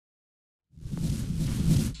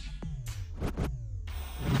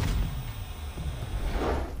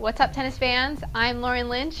What's up, tennis fans? I'm Lauren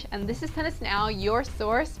Lynch, and this is Tennis Now, your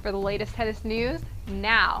source for the latest tennis news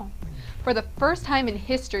now. For the first time in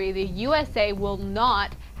history, the USA will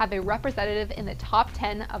not have a representative in the top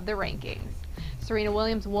 10 of the rankings. Serena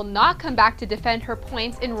Williams will not come back to defend her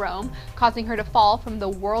points in Rome, causing her to fall from the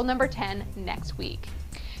world number 10 next week.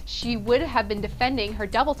 She would have been defending her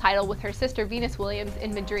double title with her sister Venus Williams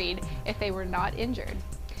in Madrid if they were not injured.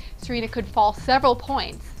 Serena could fall several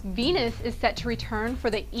points. Venus is set to return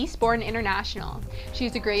for the Eastbourne International.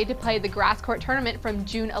 She's agreed to play the grass court tournament from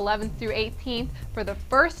June 11th through 18th for the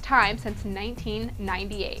first time since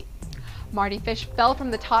 1998. Mardy Fish fell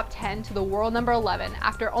from the top 10 to the world number 11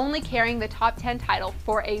 after only carrying the top 10 title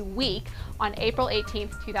for a week on April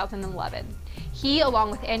 18th, 2011. He,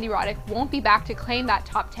 along with Andy Roddick, won't be back to claim that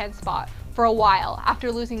top 10 spot for a while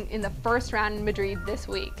after losing in the first round in Madrid this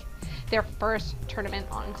week, their first tournament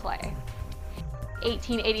on clay.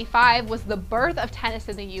 1885 was the birth of tennis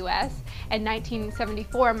in the US, and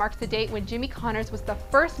 1974 marks the date when Jimmy Connors was the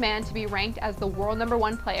first man to be ranked as the world number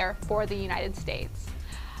 1 player for the United States.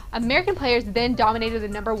 American players then dominated the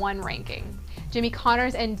number 1 ranking. Jimmy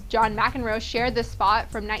Connors and John McEnroe shared this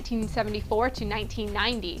spot from 1974 to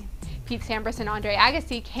 1990. Pete Sampras and Andre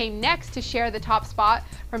Agassi came next to share the top spot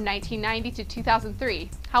from 1990 to 2003.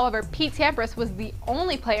 However, Pete Sampras was the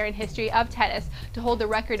only player in history of tennis to hold the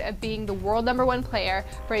record of being the world number 1 player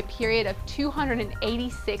for a period of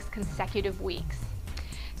 286 consecutive weeks.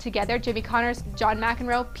 Together, Jimmy Connors, John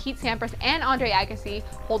McEnroe, Pete Sampras, and Andre Agassi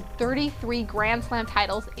hold 33 Grand Slam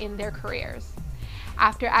titles in their careers.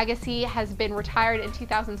 After Agassi has been retired in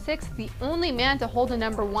 2006, the only man to hold the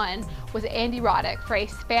number 1 was Andy Roddick for a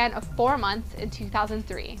span of 4 months in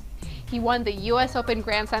 2003. He won the US Open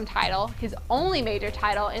Grand Slam title, his only major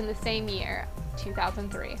title in the same year,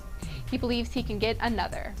 2003. He believes he can get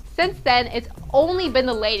another. Since then, it's only been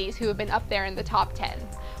the ladies who have been up there in the top 10.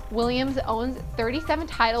 Williams owns 37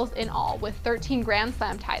 titles in all, with 13 Grand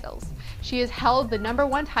Slam titles. She has held the number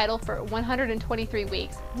 1 title for 123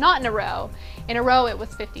 weeks, not in a row. In a row, it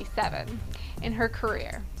was 57 in her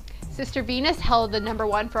career. Sister Venus held the number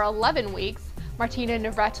 1 for 11 weeks. Martina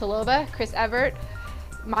Navratilova, Chris Evert,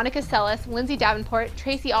 Monica Seles, Lindsay Davenport,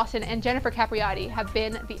 Tracy Austin, and Jennifer Capriati have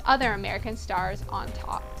been the other American stars on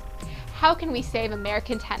top. How can we save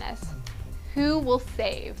American tennis? Who will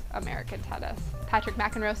save American tennis? Patrick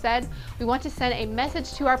McEnroe said, "We want to send a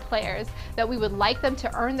message to our players that we would like them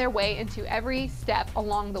to earn their way into every step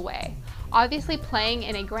along the way. Obviously, playing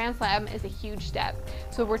in a Grand Slam is a huge step,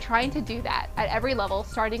 so we're trying to do that at every level,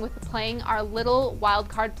 starting with playing our little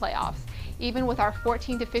wildcard playoffs, even with our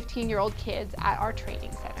 14 to 15-year-old kids at our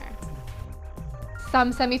training center."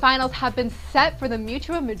 Some semifinals have been set for the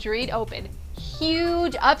Mutua Madrid Open.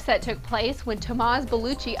 Huge upset took place when Tomás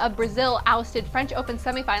Bellucci of Brazil ousted French Open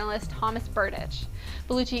semifinalist Thomas Berdych.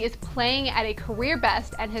 Bellucci is playing at a career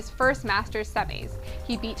best and his first Masters semis.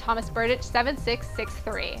 He beat Thomas Berdych 7-6,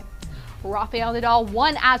 6-3. Rafael Nadal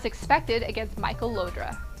won as expected against Michael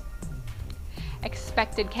Laudrup.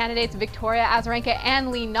 Expected candidates Victoria Azarenka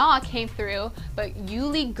and Li Na came through, but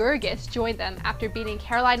Yuli Gergis joined them after beating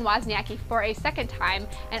Caroline Wozniacki for a second time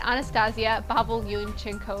and Anastasia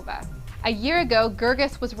Babalyunchenko. A year ago,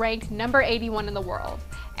 Gergis was ranked number 81 in the world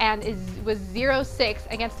and was 0-6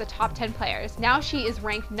 against the top 10 players. Now she is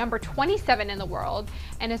ranked number 27 in the world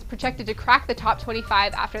and is projected to crack the top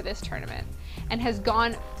 25 after this tournament, and has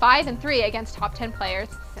gone 5-3 against top 10 players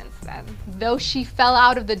since then. Though she fell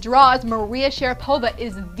out of the draws, Maria Sharapova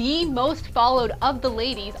is the most followed of the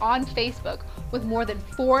ladies on Facebook with more than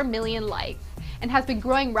 4 million likes, and has been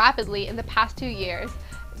growing rapidly in the past 2 years,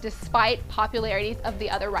 despite popularities of the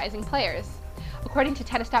other rising players. According to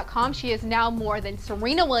Tennis.com, she is now more than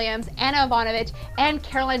Serena Williams, Anna Ivanovic, and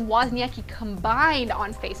Caroline Wozniacki combined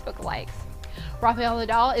on Facebook likes. Rafael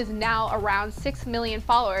Nadal is now around 6 million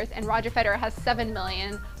followers, and Roger Federer has 7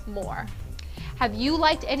 million more. Have you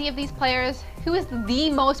liked any of these players? Who is the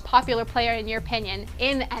most popular player in your opinion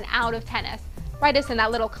in and out of tennis? Write us in that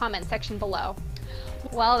little comment section below.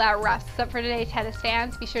 Well, that wraps up for today, tennis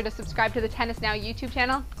fans. Be sure to subscribe to the Tennis Now YouTube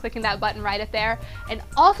channel, clicking that button right up there. And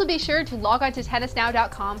also be sure to log on to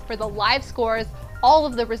tennisnow.com for the live scores, all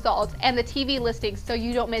of the results, and the TV listings so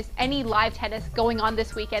you don't miss any live tennis going on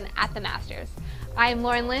this weekend at the Masters. I am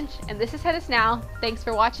Lauren Lynch, and this is Tennis Now. Thanks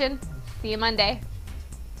for watching. See you Monday.